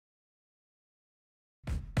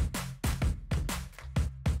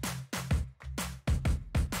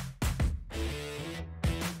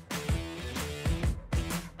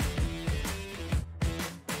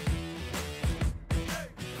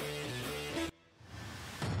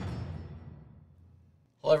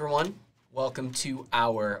Hello, everyone. Welcome to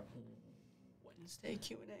our Wednesday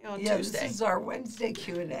Q&A on Tuesday. This is our Wednesday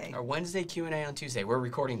Q&A. Our Wednesday Q&A on Tuesday. We're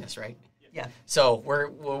recording this, right? Yeah. So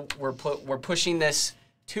we're pushing this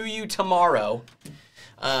to you tomorrow.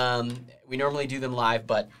 We normally do them live,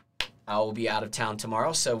 but I will be out of town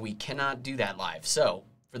tomorrow, so we cannot do that live. So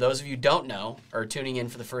for those of you who don't know or tuning in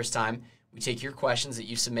for the first time, we take your questions that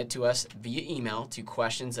you submit to us via email to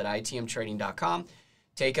questions@itmtrading.com.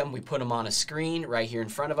 Take them, we put them on a screen right here in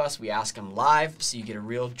front of us. We ask them live, so you get a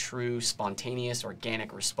real, true, spontaneous,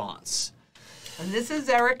 organic response. And this is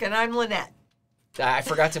Eric, and I'm Lynette. I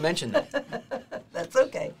forgot to mention that. That's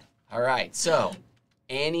okay. All right, so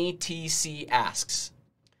Annie TC asks,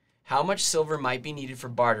 how much silver might be needed for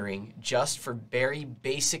bartering just for very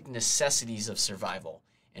basic necessities of survival?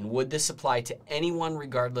 And would this apply to anyone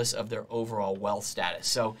regardless of their overall wealth status?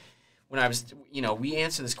 So when I was, we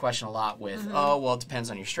answer this question a lot with, oh, well, it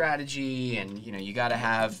depends on your strategy. And,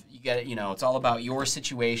 it's all about your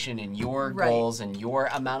situation and your goals and your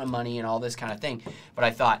amount of money and all this kind of thing. But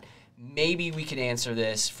I thought maybe we could answer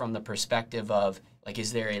this from the perspective of, like,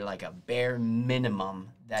 is there a bare minimum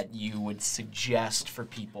that you would suggest for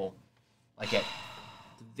people, like at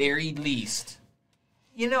the very least?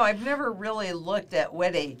 I've never really looked at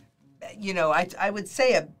what I would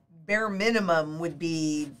say a bare minimum would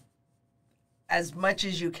be as much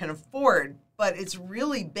as you can afford, but it's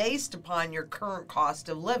really based upon your current cost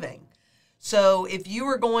of living. So if you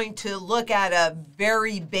were going to look at a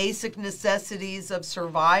very basic necessities of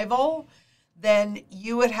survival, then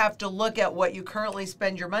you would have to look at what you currently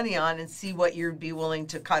spend your money on and see what you'd be willing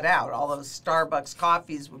to cut out. All those Starbucks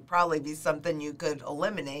coffees would probably be something you could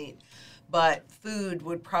eliminate, but food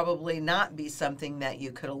would probably not be something that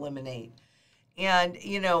you could eliminate. And,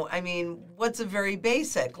 what's a very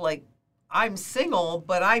basic? Like, I'm single,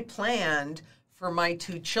 but I planned for my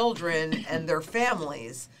 2 children and their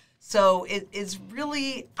families. So it's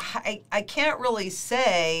really, I can't really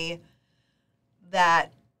say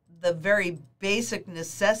that the very basic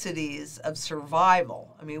necessities of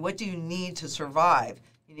survival. I mean, what do you need to survive?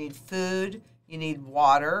 You need food, you need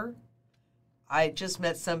water. I just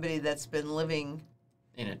met somebody that's been living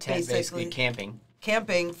in a tent, basically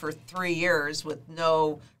camping for 3 years with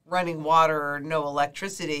no running water or no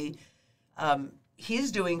electricity.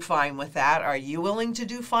 He's doing fine with that. Are you willing to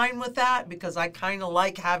do fine with that? Because I kind of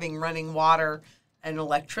like having running water and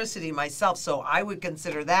electricity myself, so I would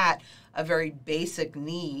consider that a very basic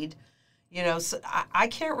need. So I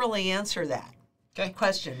can't really answer that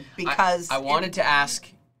question because I wanted to ask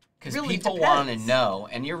because really people want to know,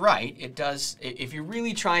 and you're right. It does. If you're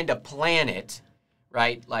really trying to plan it,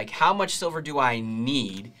 right? Like, how much silver do I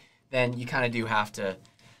need? Then you kind of do have to.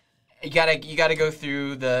 You gotta go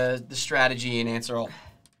through the strategy and answer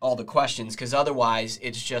all the questions, because otherwise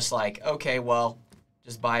it's just like, okay, well,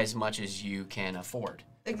 just buy as much as you can afford,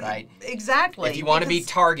 right? Exactly. If you want to be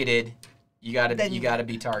targeted, you gotta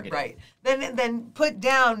be targeted. Right. Then put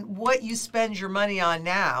down what you spend your money on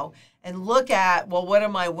now and look at, well, what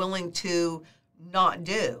am I willing to not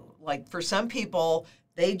do? Like, for some people,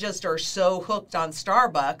 they just are so hooked on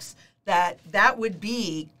Starbucks that would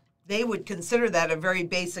be. They would consider that a very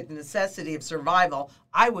basic necessity of survival.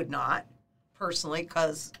 I would not, personally,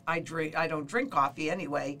 because I don't drink coffee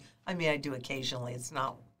anyway. I mean, I do occasionally. It's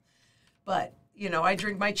not, but I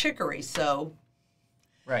drink my chicory, so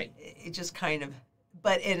right. It just kind of,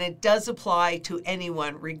 and it does apply to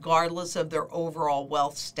anyone regardless of their overall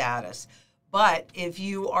wealth status. But if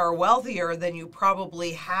you are wealthier, then you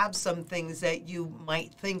probably have some things that you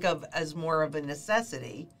might think of as more of a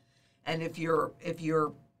necessity, and if you're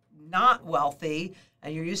not wealthy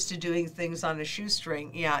and you're used to doing things on a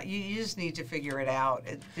shoestring, you just need to figure it out.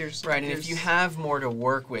 And if you have more to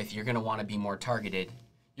work with, you're going to want to be more targeted.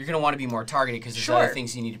 You're going to want to be more targeted because there's other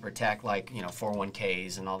things you need to protect, like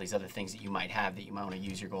 401ks and all these other things that you might have that you might want to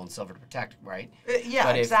use your gold and silver to protect, right?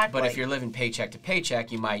 Exactly. But if you're living paycheck to paycheck,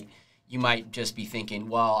 you might just be thinking,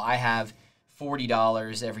 well, I have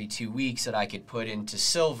 $40 every 2 weeks that I could put into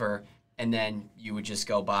silver. And then you would just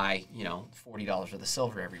go buy, $40 worth of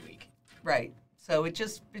silver every week. Right. So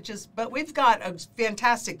but we've got a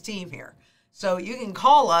fantastic team here. So you can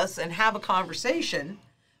call us and have a conversation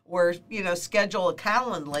or, schedule a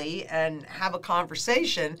Calendly and have a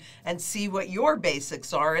conversation and see what your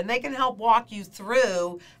basics are. And they can help walk you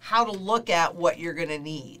through how to look at what you're going to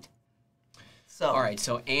need. So. All right.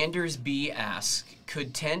 So Anders B asks,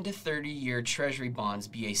 could 10 to 30-year treasury bonds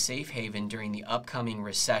be a safe haven during the upcoming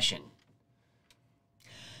recession?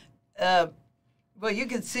 Well, you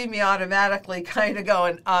can see me automatically kind of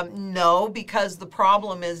going, no, because the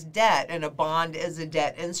problem is debt, and a bond is a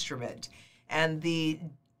debt instrument. And the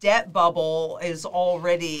debt bubble is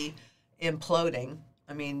already imploding.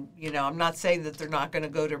 I mean, I'm not saying that they're not going to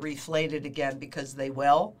go to reflated again, because they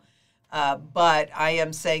will. But I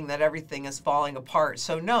am saying that everything is falling apart.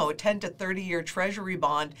 So no, 10 to 30-year Treasury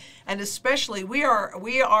bond, and especially we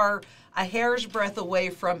are a hair's breadth away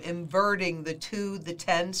from inverting the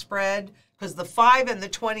 2-10 spread, because the 5 and the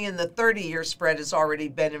 20 and the 30-year spread has already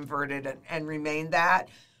been inverted and remained that.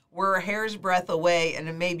 We're a hair's breadth away,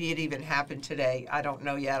 and maybe it even happened today. I don't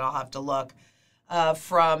know yet. I'll have to look.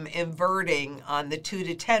 From inverting on the 2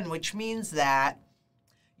 to 10, which means that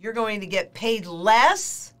you're going to get paid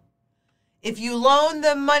less if you loan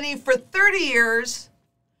them money for 30 years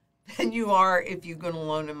than you are if you're going to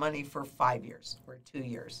loan them money for 5 years or 2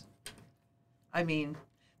 years. I mean,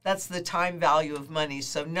 that's the time value of money.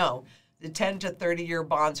 So no, the 10 to 30-year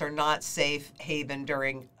bonds are not safe haven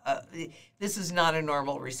during, this is not a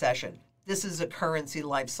normal recession. This is a currency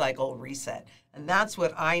life cycle reset. And that's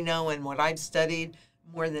what I know and what I've studied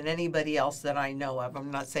more than anybody else that I know of. I'm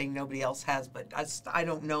not saying nobody else has, but I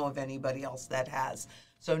don't know of anybody else that has.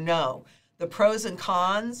 So no, the pros and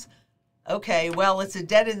cons, okay, well, it's a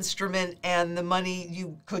debt instrument, and the money,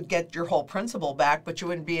 you could get your whole principal back, but you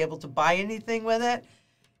wouldn't be able to buy anything with it.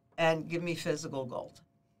 And give me physical gold.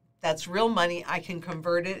 That's real money. I can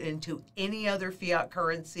convert it into any other fiat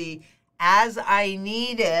currency as I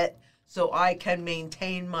need it, so I can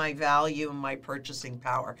maintain my value and my purchasing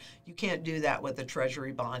power. You can't do that with a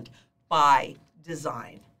Treasury bond by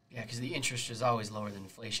design. Yeah, because the interest is always lower than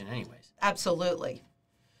inflation anyways. Absolutely.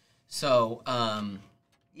 So,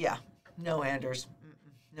 yeah, no Anders,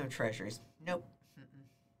 no Treasuries, nope.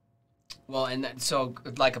 Well, and so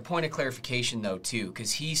like a point of clarification though too,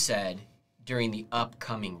 because he said during the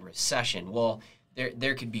upcoming recession, well,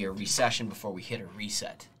 there could be a recession before we hit a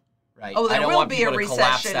reset. Right. Oh, there I don't will want be people a to recession.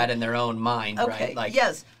 collapse that in their own mind, Okay. right? Like,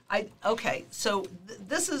 yes. Okay. So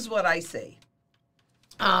this is what I see.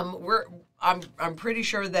 I'm pretty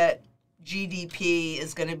sure that GDP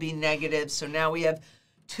is going to be negative. So now we have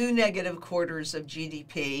 2 negative quarters of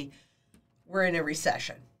GDP. We're in a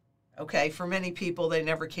recession. Okay. For many people, they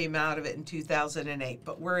never came out of it in 2008,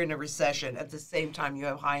 but we're in a recession. At the same time, you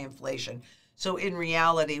have high inflation. So in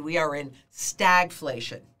reality, we are in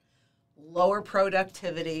stagflation, lower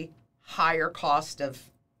productivity, higher cost of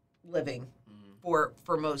living for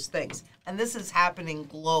most things. And this is happening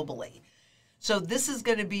globally. So this is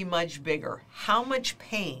going to be much bigger. How much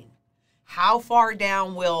pain? How far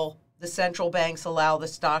down will the central banks allow the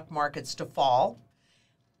stock markets to fall,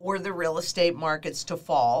 or the real estate markets to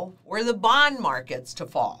fall, or the bond markets to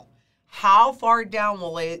fall? How far down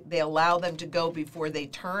will they allow them to go before they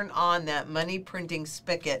turn on that money printing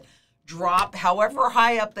spigot, drop however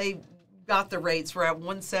high up they got the rates? We're at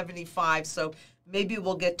 175, so maybe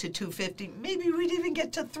we'll get to 250. Maybe we'd even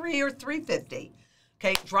get to 3 or 350.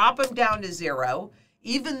 Okay, drop them down to 0.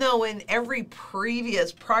 Even though in every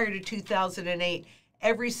previous, prior to 2008,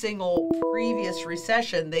 every single previous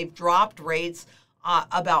recession, they've dropped rates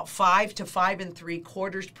about 5 to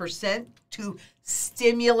 5.75% to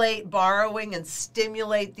stimulate borrowing and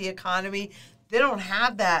stimulate the economy. They don't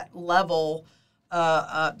have that level.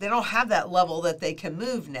 They don't have that level that they can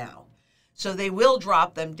move now. So they will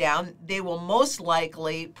drop them down. They will most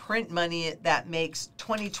likely print money that makes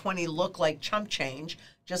 2020 look like chump change,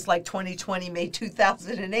 just like 2020 made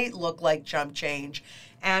 2008 look like chump change.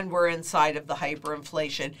 And we're inside of the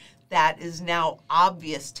hyperinflation that is now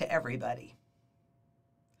obvious to everybody,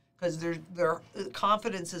 because their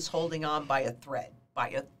confidence is holding on by a thread,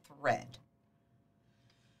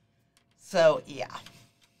 So, yeah.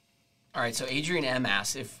 All right, so Adrian M.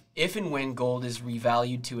 asks, if and when gold is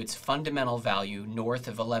revalued to its fundamental value north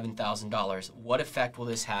of $11,000, what effect will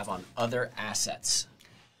this have on other assets?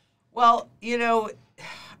 Well,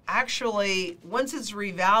 actually, once it's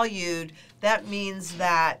revalued, that means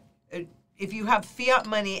that if you have fiat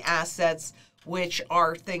money assets, which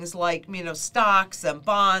are things like, stocks and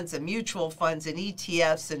bonds and mutual funds and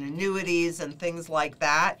ETFs and annuities and things like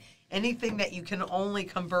that, anything that you can only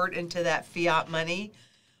convert into that fiat money,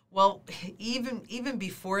 well, even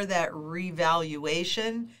before that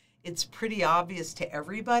revaluation, it's pretty obvious to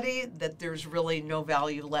everybody that there's really no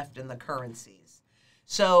value left in the currencies.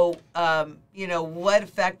 So, what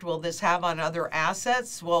effect will this have on other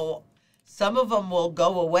assets? Well, some of them will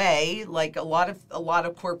go away. Like a lot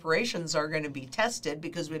of corporations are going to be tested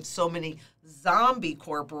because we have so many zombie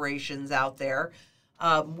corporations out there.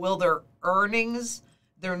 Will their earnings,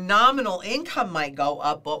 their nominal income might go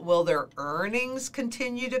up, but will their earnings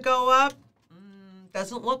continue to go up?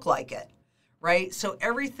 Doesn't look like it, right? So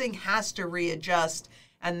everything has to readjust,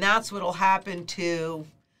 and that's what will happen to,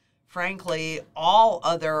 frankly, all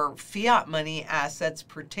other fiat money assets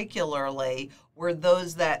particularly were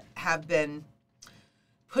those that have been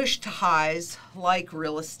pushed to highs, like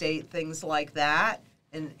real estate, things like that.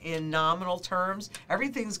 In nominal terms,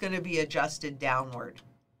 everything's going to be adjusted downward.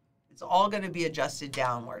 It's all going to be adjusted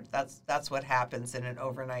downward. That's what happens in an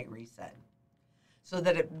overnight reset. So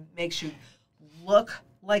that it makes you look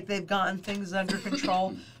like they've gotten things under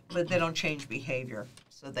control, but they don't change behavior.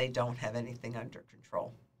 So they don't have anything under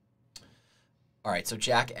control. All right, so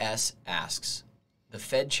Jack S. asks, the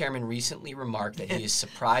Fed chairman recently remarked that he is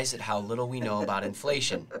surprised at how little we know about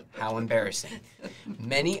inflation. How embarrassing.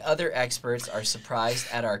 Many other experts are surprised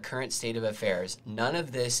at our current state of affairs. None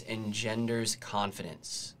of this engenders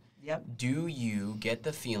confidence. Yep. Do you get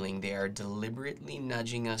the feeling they are deliberately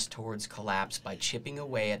nudging us towards collapse by chipping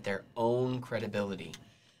away at their own credibility?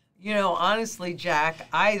 You know, honestly, Jack,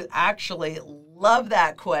 I actually love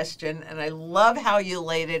that question, and I love how you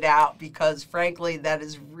laid it out because, frankly, that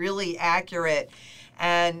is really accurate.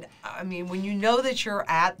 And, I mean, when you know that you're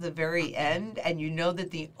at the very end and you know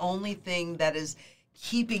that the only thing that is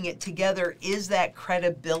keeping it together is that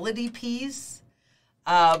credibility piece,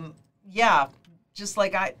 yeah, just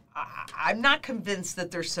like I'm not convinced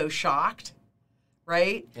that they're so shocked,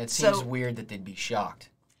 right? It seems weird that they'd be shocked.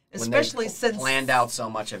 Especially since planned out so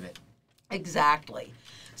much of it. Exactly.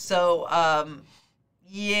 So, I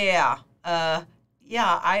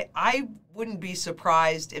wouldn't be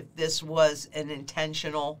surprised if this was an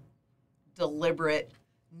intentional, deliberate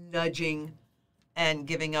nudging and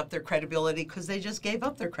giving up their credibility because they just gave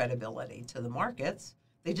up their credibility to the markets.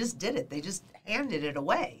 They just did it. They just handed it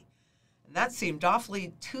away. And that seemed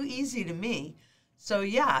awfully too easy to me. So,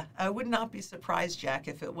 yeah, I would not be surprised, Jack,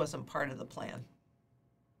 if it wasn't part of the plan.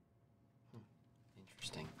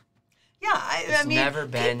 Interesting. Yeah, I it's mean, never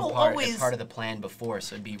been part of the plan before,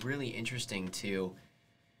 so it'd be really interesting to.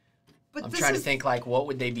 But I'm trying to think, like, what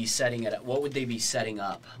would they be setting it up? What would they be setting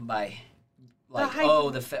up by, like,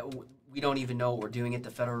 we don't even know what we're doing at the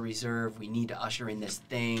Federal Reserve. We need to usher in this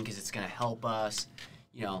thing because it's going to help us.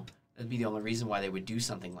 You know, that'd be the only reason why they would do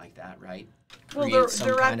something like that, right? Well,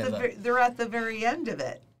 they're at the very end of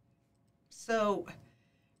it. So,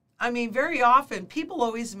 I mean, very often people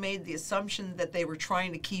always made the assumption that they were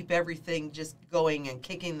trying to keep everything just going and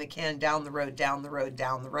kicking the can down the road, down the road,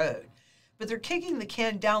 down the road. But they're kicking the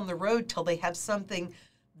can down the road till they have something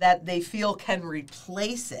that they feel can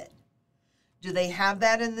replace it. Do they have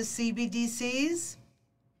that in the CBDCs?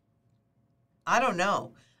 I don't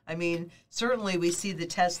know. I mean, certainly we see the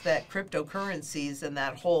test that cryptocurrencies and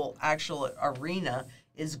that whole actual arena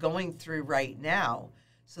is going through right now.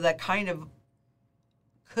 So that kind of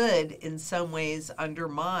could, in some ways,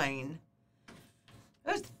 undermine.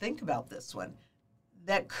 Let's think about this one.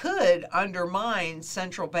 That could undermine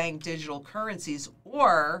central bank digital currencies,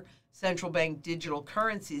 or central bank digital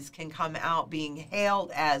currencies can come out being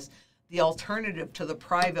hailed as the alternative to the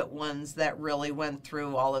private ones that really went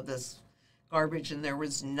through all of this garbage and there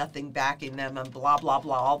was nothing backing them and blah, blah,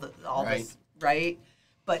 blah, all this, right?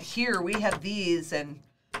 But here we have these and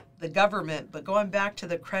the government. But going back to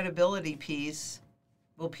the credibility piece,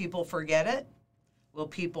 will people forget it? Do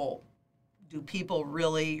people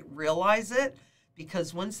really realize it?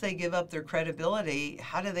 Because once they give up their credibility,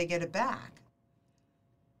 how do they get it back?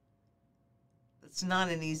 It's not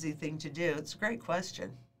an easy thing to do. It's a great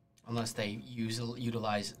question. Unless they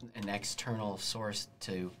utilize an external source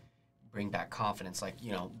to bring back confidence, like,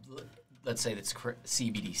 you know, let's say that's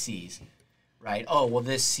CBDCs, right? Oh, well,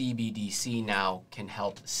 this CBDC now can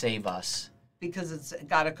help save us. Because it's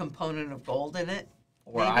got a component of gold in it?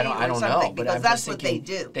 Or I don't know, but I'm that's just what thinking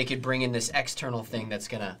they do. They could bring in this external thing that's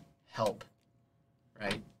going to help,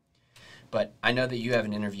 right? But I know that you have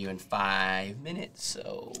an interview in 5 minutes,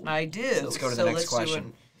 so I do. Let's go to the next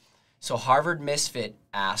question. So Harvard Misfit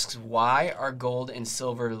asks, why are gold and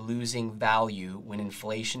silver losing value when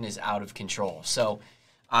inflation is out of control? So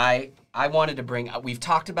I wanted to bring, we've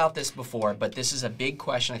talked about this before, but this is a big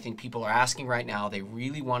question I think people are asking right now. They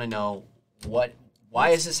really want to know why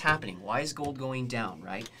is this happening? Why is gold going down,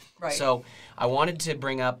 right? Right. So I wanted to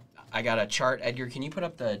bring up, I got a chart. Edgar, can you put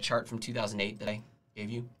up the chart from 2008 that I gave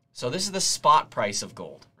you? So this is the spot price of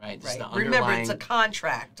gold, right? This is the Remember, it's a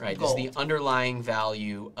contract. Right. Gold. This is the underlying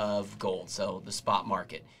value of gold, so the spot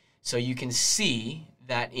market. So you can see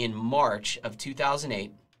that in March of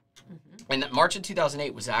 2008, and that March of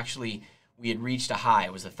 2008 was actually, we had reached a high.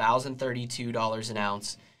 It was $1,032 an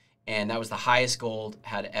ounce, and that was the highest gold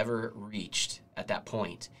had ever reached at that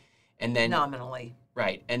point. And then nominally.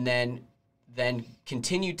 Right. And then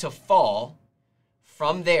continued to fall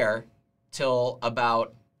from there till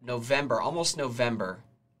about November, almost November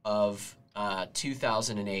of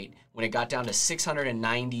 2008 when it got down to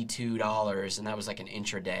 $692, and that was like an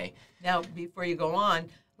intraday. Now, before you go on,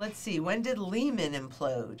 let's see. When did Lehman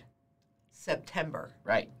implode? September.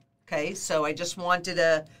 Right. Okay, so I just wanted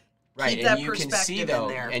to Right, keep that and you can perspective see though,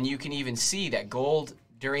 in there. and you can even see that gold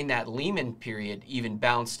during that Lehman period even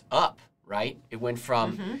bounced up. Right, it went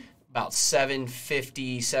from about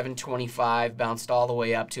 750, 725, bounced all the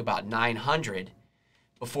way up to about 900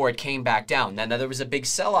 before it came back down. Now there was a big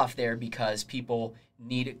sell-off there because people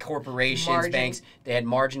needed, corporations, Margin. banks, they had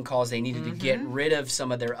margin calls. They needed to get rid of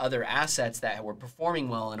some of their other assets that were performing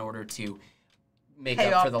well in order to make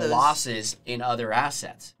Pay up for off the those. losses in other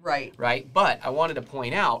assets. Right. Right? But I wanted to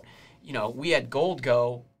point out, you know, we had gold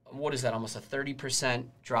go, what is that, almost a 30%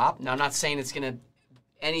 drop? Now, I'm not saying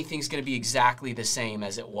anything's going to be exactly the same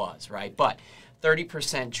as it was, right? But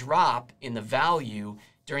 30% drop in the value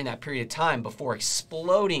during that period of time before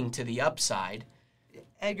exploding to the upside.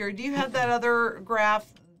 Edgar, do you have that other graph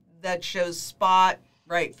that shows spot,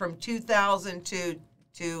 right, from 2000 to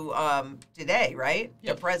today, right?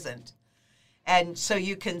 Yep. To present. And so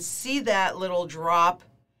you can see that little drop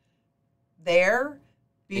there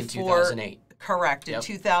before. In 2008. Correct, in Yep.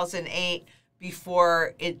 2008,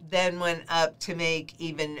 before it then went up to make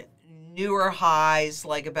even newer highs,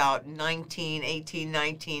 like about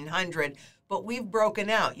 1900. But we've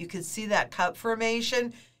broken out. You can see that cup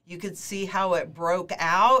formation. You could see how it broke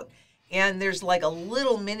out. And there's like a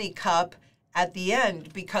little mini cup at the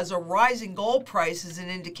end because a rising gold price is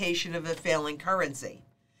an indication of a failing currency.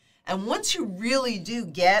 And once you really do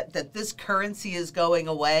get that this currency is going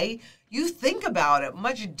away, you think about it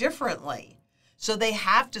much differently. So they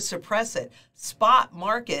have to suppress it. Spot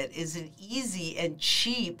market is an easy and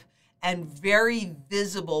cheap and very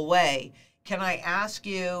visible way. Can I ask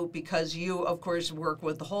you, because you, of course, work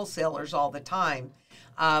with the wholesalers all the time,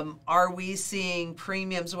 are we seeing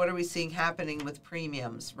premiums? What are we seeing happening with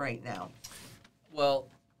premiums right now? Well,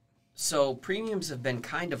 so premiums have been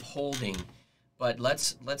kind of holding, but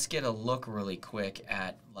let's get a look really quick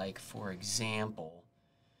at, like, for example.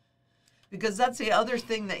 Because that's the other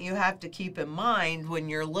thing that you have to keep in mind when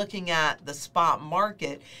you're looking at the spot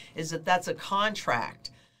market is that that's a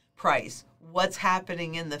contract price. What's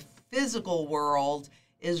happening in the physical world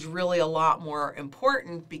is really a lot more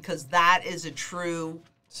important because that is a true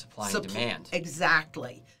Supply and demand.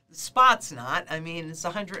 Exactly. The spot's not. I mean, it's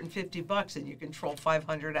 $150 and you control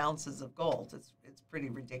 500 ounces of gold. It's pretty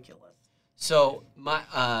ridiculous. So my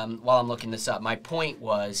while I'm looking this up, my point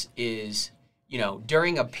is you know,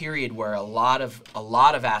 during a period where a lot of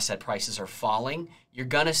asset prices are falling, you're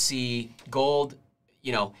gonna see gold.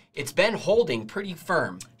 You know, it's been holding pretty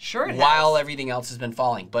firm. Sure, it while has. everything else has been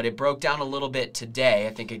falling, but it broke down a little bit today.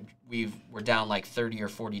 I think we're down like $30 or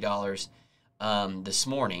 $40 this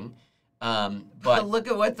morning. But look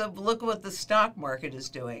at what the stock market is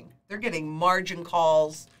doing. They're getting margin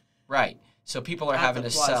calls. Right. So people are having to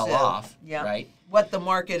the sell plateau. off. Yeah. Right. What the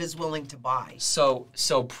market is willing to buy. So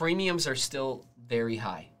premiums are still very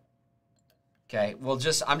high. Okay. Well,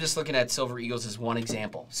 I'm just looking at Silver Eagles as one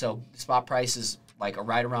example. So spot price is like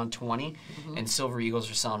right around 20, and Silver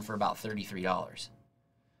Eagles are selling for about $33.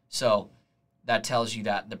 So that tells you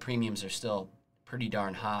that the premiums are still pretty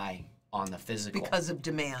darn high on the physical. Because of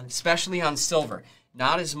demand. Especially on silver.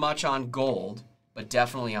 Not as much on gold, but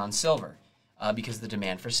definitely on silver. Because the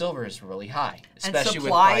demand for silver is really high. Especially and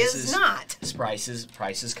supply with prices, is not.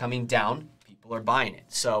 Prices coming down, people are buying it.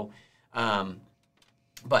 So,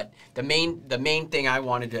 but the main thing I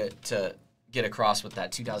wanted to get across with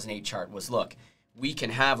that 2008 chart was, look, we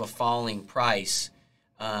can have a falling price,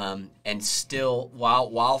 and still,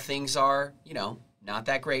 while things are, you know, not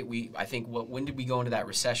that great. I think when did we go into that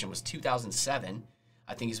recession? It was 2007.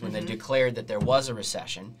 I think is when they declared that there was a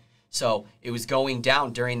recession. So it was going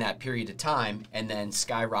down during that period of time and then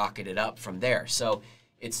skyrocketed up from there. So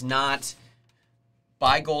it's not,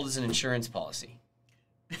 buy gold as an insurance policy.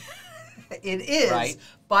 It is. Right?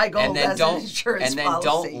 Buy gold and then as an insurance policy.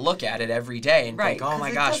 don't look at it every day and Right, think, oh 'cause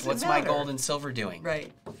my it gosh, doesn't what's my matter. gold and silver doing? Right.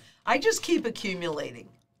 I just keep accumulating,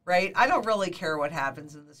 right? I don't really care what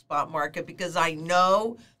happens in the spot market because I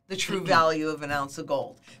know the true value of an ounce of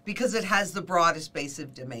gold because it has the broadest base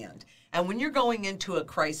of demand. And when you're going into a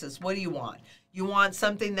crisis, what do you want? You want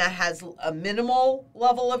something that has a minimal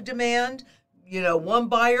level of demand, you know, one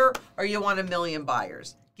buyer, or you want 1 million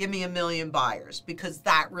buyers? Give me 1 million buyers because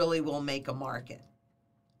that really will make a market.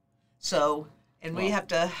 So, and we have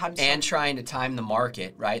to... And trying to time the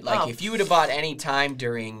market, right? Like if you would have bought any time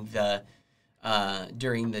during the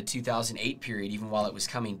 2008 period, even while it was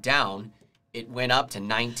coming down, it went up to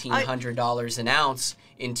 $1,900 an ounce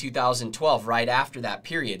in 2012, right after that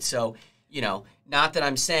period. So, you know, not that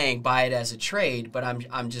I'm saying buy it as a trade, but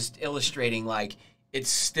I'm just illustrating like it's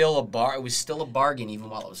still it was still a bargain even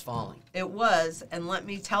while it was falling. It was, and let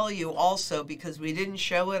me tell you also, because we didn't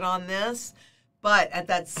show it on this, but at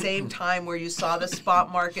that same time where you saw the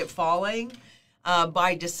spot market falling,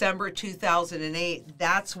 by December 2008,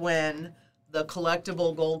 that's when the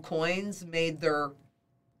collectible gold coins made their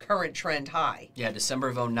current trend high. Yeah, December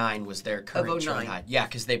of 2009 was their current trend 2009. high. Yeah,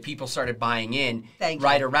 because people started buying in Thank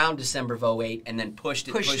right you. around December of 2008 and then pushed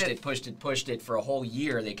it for a whole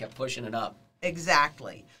year. They kept pushing it up.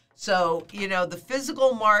 Exactly. So, you know, the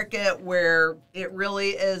physical market where it really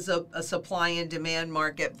is a supply and demand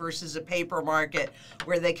market versus a paper market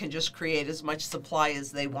where they can just create as much supply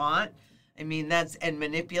as they want. I mean, and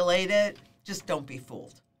manipulate it. Just don't be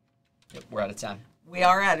fooled. Yep, we're out of time. We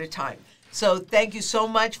are out of time. So thank you so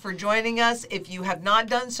much for joining us. If you have not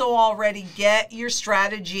done so already, get your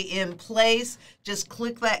strategy in place. Just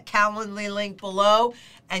click that Calendly link below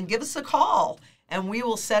and give us a call. And we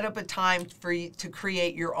will set up a time for you to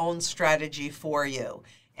create your own strategy for you.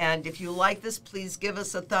 And if you like this, please give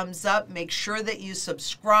us a thumbs up. Make sure that you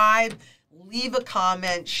subscribe, leave a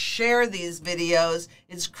comment, share these videos.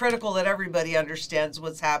 It's critical that everybody understands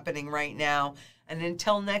what's happening right now. And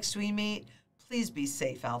until next we meet, please be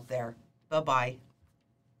safe out there. Bye-bye.